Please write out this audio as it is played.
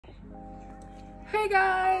Hey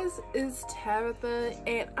guys, it's Tabitha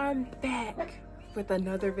and I'm back with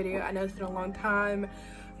another video. I know it's been a long time,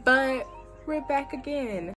 but we're back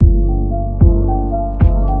again.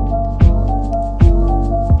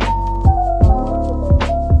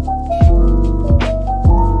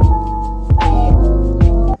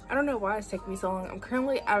 I don't know why it's taking me so long. I'm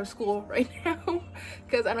currently out of school right now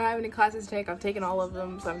because I don't have any classes to take. I've taken all of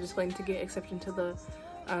them, so I'm just going to get accepted to the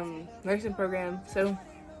nursing program. So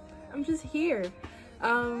I'm just here.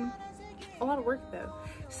 A lot of work though.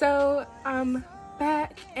 So I'm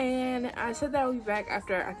back, and I said that I'll be back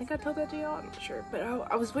after, I think I told that to y'all, I'm not sure, but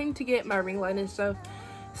I was waiting to get my ring light and stuff.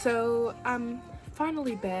 So I'm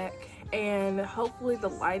finally back, and hopefully the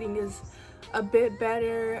lighting is a bit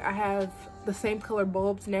better. I have the same color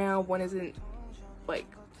bulbs now. One isn't like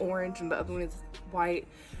orange and the other one is white.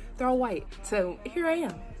 They're all white. So here I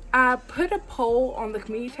am. I put a poll on the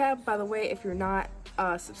community tab, by the way. If you're not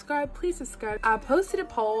subscribed, please subscribe. I posted a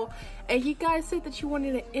poll and you guys said that you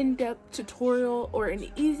wanted an in-depth tutorial or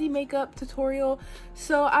an easy makeup tutorial,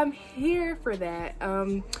 so I'm here for that.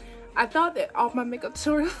 I thought that all my makeup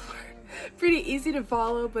tutorials were pretty easy to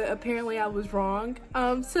follow, but apparently I was wrong.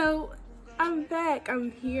 So I'm back, I'm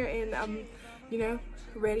here, and I'm, you know,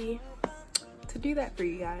 ready to do that for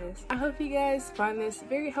you guys. I hope you guys find this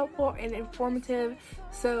very helpful and informative,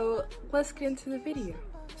 so let's get into the video.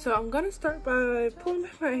 So I'm gonna start by pulling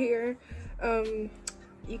back my hair.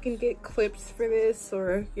 You can get clips for this,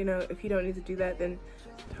 or, you know, if you don't need to do that, then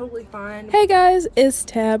totally fine. Hey guys, it's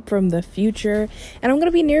Tab from the future, and I'm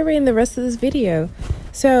gonna be narrating the rest of this video.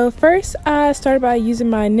 So first, I started by using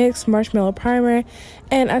my NYX Marshmallow Primer,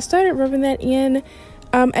 and I started rubbing that in.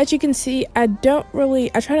 As you can see, I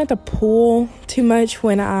try not to pull too much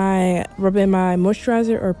when I rub in my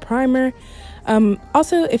moisturizer or primer.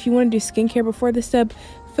 Also, if you want to do skincare before this step,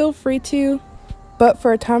 feel free to, but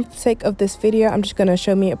for time's sake of this video, I'm just going to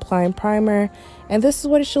show me applying primer, and this is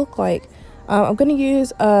what it should look like. I'm going to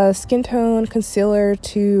use a skin tone concealer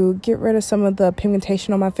to get rid of some of the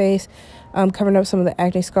pigmentation on my face, covering up some of the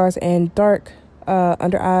acne scars and dark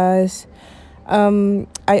under eyes.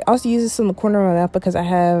 I also use this in the corner of my mouth because I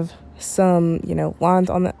have some, you know, lines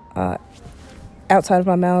on the outside of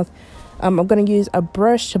my mouth. I'm going to use a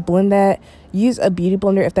brush to blend that. Use a beauty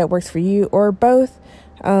blender if that works for you, or both,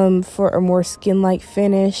 for a more skin-like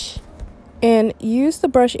finish. And use the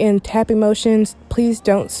brush in tapping motions. Please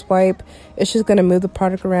don't swipe. It's just going to move the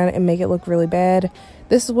product around and make it look really bad.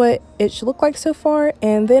 This is what it should look like so far.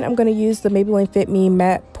 And then I'm going to use the Maybelline Fit Me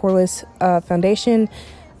Matte Poreless Foundation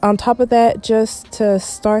on top of that, just to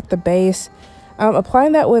start the base.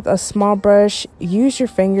 Applying that with a small brush. Use your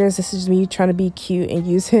fingers. This is me trying to be cute and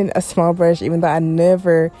using a small brush, even though I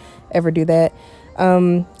never ever do that.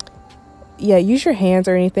 Yeah, use your hands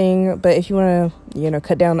or anything, but if you want to, you know,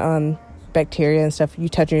 cut down on bacteria and stuff you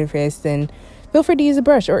touch on your face, then feel free to use a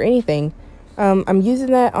brush or anything. I'm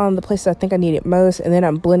using that on the places I think I need it most, and then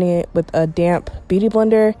I'm blending it with a damp beauty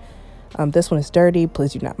blender. This one is dirty,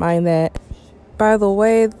 please do not mind that. By the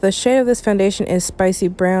way, the shade of this foundation is Spicy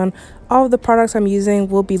Brown. All of the products I'm using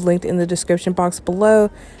will be linked in the description box below.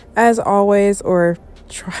 As always, or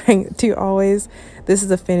trying to always, this is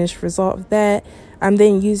the finished result of that. I'm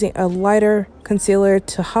then using a lighter concealer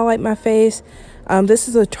to highlight my face. This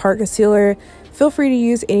is a Tarte concealer. Feel free to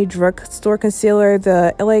use any drugstore concealer.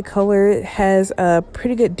 The LA Color has a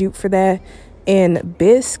pretty good dupe for that, and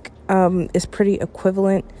Bisque is pretty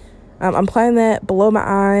equivalent. I'm applying that below my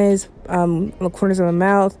eyes, on the corners of my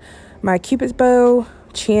mouth, my cupid's bow,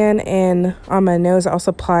 chin, and on my nose. I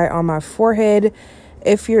also apply on my forehead.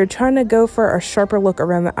 If you're trying to go for a sharper look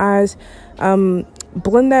around the eyes,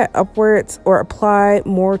 blend that upwards or apply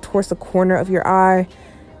more towards the corner of your eye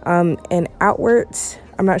and outwards.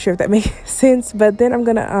 I'm not sure if that makes sense, but then I'm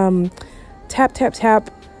gonna tap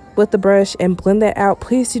with the brush and blend that out.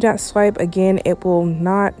 Please do not swipe. Again, it will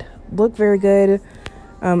not look very good.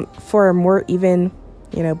 For a more even,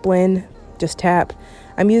 you know, blend, just tap.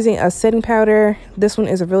 I'm using a setting powder. This one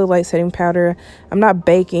is a really light setting powder. I'm not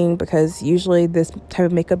baking because usually this type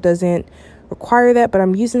of makeup doesn't require that, but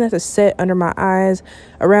I'm using that to set under my eyes,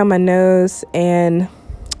 around my nose, and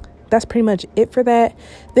that's pretty much it for that.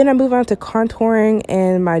 Then I move on to contouring,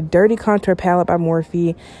 and my Dirty Contour palette by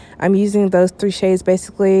Morphe. I'm using those 3 shades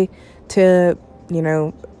basically to, you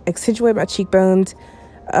know, accentuate my cheekbones.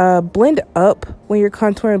 Blend up when you're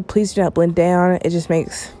contouring. Please do not blend down. It just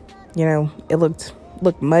makes, you know, it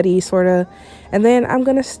look muddy sort of. And then I'm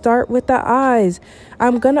gonna start with the eyes.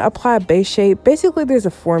 I'm gonna apply a base shade. Basically, there's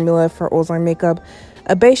a formula for Olenzang makeup.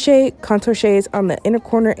 A base shade, contour shades on the inner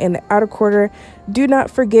corner and the outer corner. Do not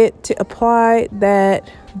forget to apply that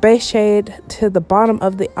base shade to the bottom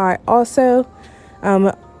of the eye also.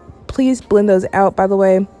 Please blend those out, by the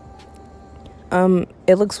way.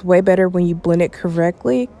 It looks way better when you blend it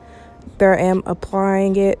correctly. There I am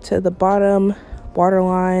applying it to the bottom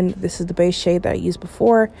waterline. This is the base shade that I used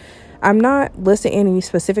before. I'm not listing any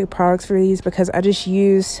specific products for these because I just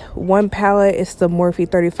use one palette. It's the Morphe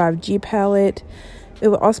 35G palette. It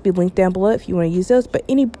will also be linked down below if you want to use those, but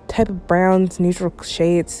any type of browns, neutral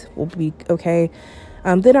shades will be okay.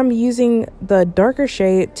 Then I'm using the darker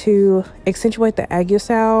shade to accentuate the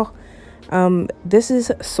aguasal. This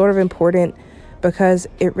is sort of important because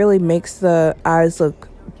it really makes the eyes look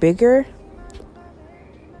bigger.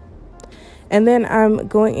 And then I'm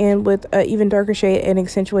going in with an even darker shade and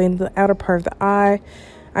accentuating the outer part of the eye.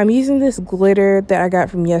 I'm using this glitter that I got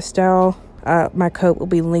from Yes Style. My code will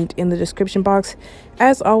be linked in the description box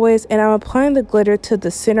as always. And I'm applying the glitter to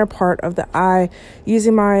the center part of the eye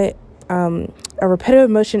using my a repetitive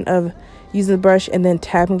motion of using the brush and then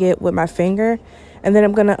tapping it with my finger. And then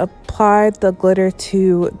I'm going to apply the glitter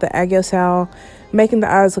to the aguasal, making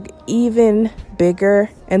the eyes look even bigger.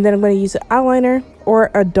 And then I'm going to use an eyeliner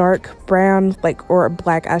or a dark brown, or a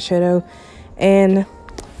black eyeshadow, and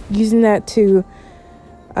using that to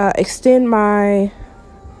extend my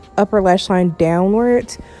upper lash line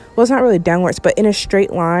downwards. Well, it's not really downwards, but in a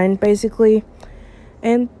straight line, basically.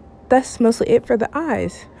 And that's mostly it for the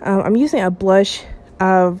eyes. I'm using a blush.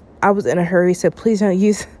 I was in a hurry, so please don't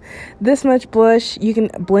use this much blush. You can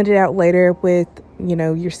blend it out later with,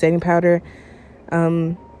 your setting powder.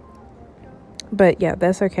 But yeah,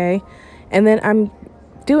 that's okay. And then I'm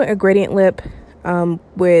doing a gradient lip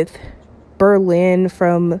with Berlin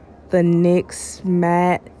from the NYX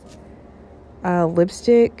matte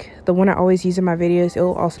lipstick, the one I always use in my videos. It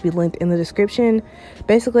will also be linked in the description.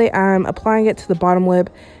 Basically, I'm applying it to the bottom lip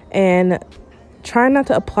and trying not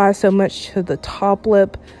to apply so much to the top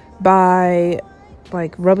lip by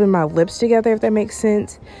rubbing my lips together, if that makes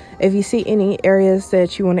sense. If you see any areas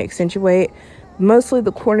that you want to accentuate, mostly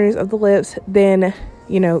the corners of the lips, then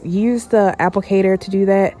use the applicator to do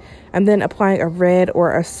that. I'm then applying a red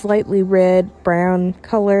or a slightly red brown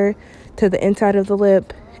color to the inside of the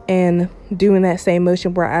lip and doing that same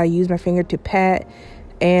motion where I use my finger to pat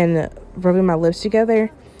and rubbing my lips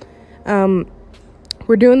together.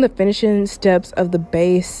 We're doing the finishing steps of the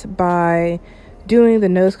base by doing the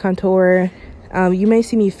nose contour. You may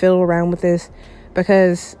see me fiddle around with this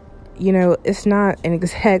because, it's not an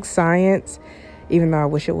exact science. Even though I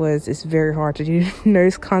wish it was. It's very hard to do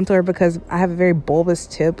nose contour because I have a very bulbous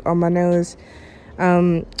tip on my nose.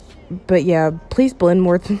 But yeah, please blend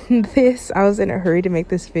more than this. I was in a hurry to make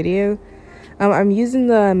this video. I'm using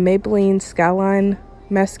the Maybelline Skyline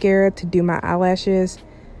mascara to do my eyelashes.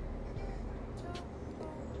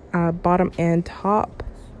 Bottom and top.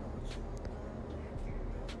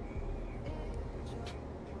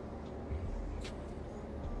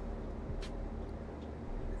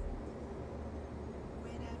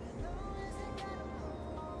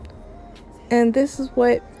 And this is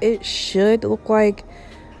what it should look like.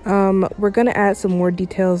 We're going to add some more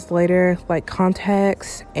details later, like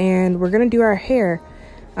contacts, and we're going to do our hair.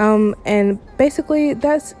 And basically,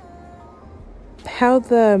 that's how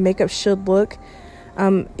the makeup should look.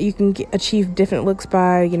 You can achieve different looks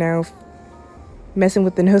by, messing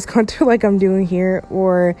with the nose contour like I'm doing here,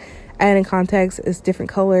 or adding contacts as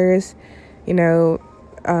different colors,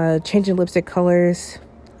 changing lipstick colors,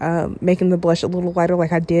 making the blush a little lighter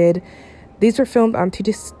like I did. These were filmed on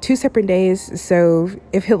two separate days, so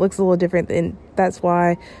if it looks a little different, then that's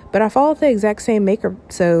why. But I followed the exact same makeup,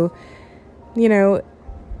 so,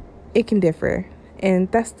 it can differ.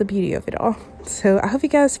 And that's the beauty of it all. So I hope you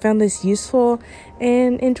guys found this useful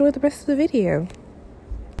and enjoy the rest of the video.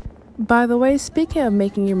 By the way, speaking of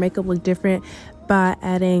making your makeup look different by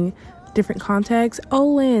adding different contacts,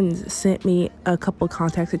 Olens sent me a couple of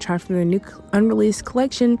contacts to try from their new unreleased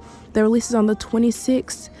collection that releases on the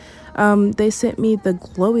 26th. They sent me the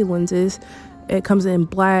glowy lenses. It comes in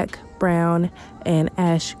black, brown, and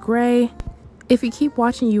ash gray. If you keep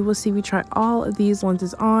watching, you will see me try all of these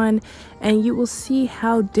lenses on, and you will see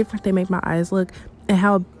how different they make my eyes look and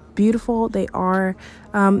how beautiful they are.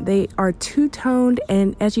 They are two-toned,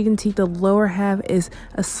 and as you can see, the lower half is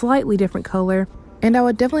a slightly different color. And I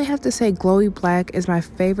would definitely have to say glowy black is my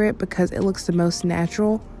favorite because it looks the most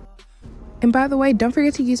natural. And by the way, don't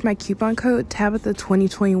forget to use my coupon code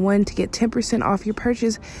Tabitha2021 to get 10% off your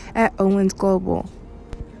purchase at Olens Global.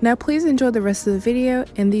 Now please enjoy the rest of the video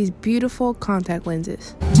and these beautiful contact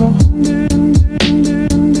lenses.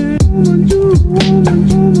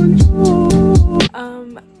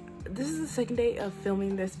 This is the second day of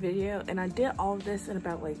filming this video, and I did all of this in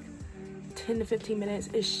about 10 to 15 minutes.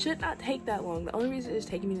 It should not take that long. The only reason it's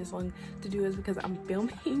taking me this long to do is because I'm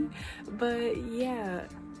filming. But yeah,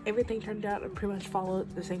 everything turned out to pretty much follow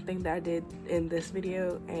the same thing that I did in this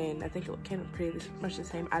video, and I think it came out pretty much the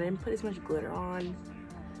same. I didn't put as much glitter on.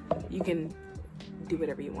 You can do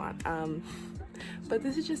whatever you want. But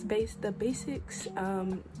this is just the basics.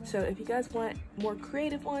 So if you guys want more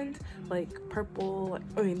creative ones, like purple,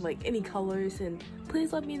 like any colors, and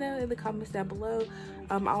please let me know in the comments down below.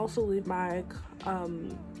 I'll also leave my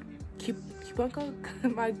coupon code,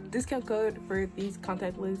 my discount code for these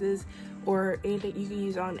contact lenses, or anything you can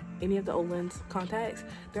use on any of the Olens contacts.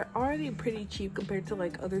 They're already pretty cheap compared to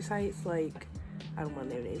like other sites, like I don't want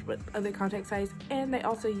to name names, but other contact sites, and they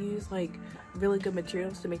also use like really good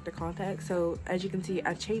materials to make their contacts. So as you can see,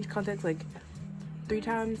 I changed contacts like 3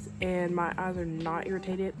 times and my eyes are not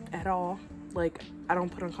irritated at all. Like I don't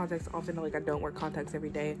put on contacts often, like I don't wear contacts every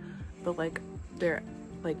day, but like they're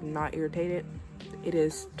like not irritated. It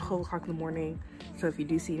is 12 o'clock in the morning, so if you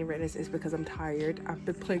do see any redness, it's because I'm tired. I've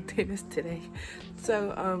been playing tennis today.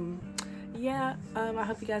 So yeah, I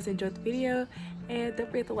hope you guys enjoyed the video, and don't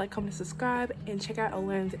forget to like, comment, and subscribe, and check out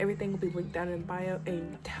Olens. Everything will be linked down in the bio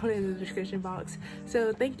and down in the description box.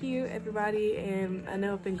 So thank you everybody, and I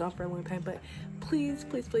know I've been gone for a long time, but please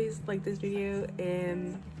like this video,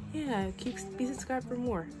 and yeah, be subscribed for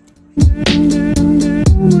more.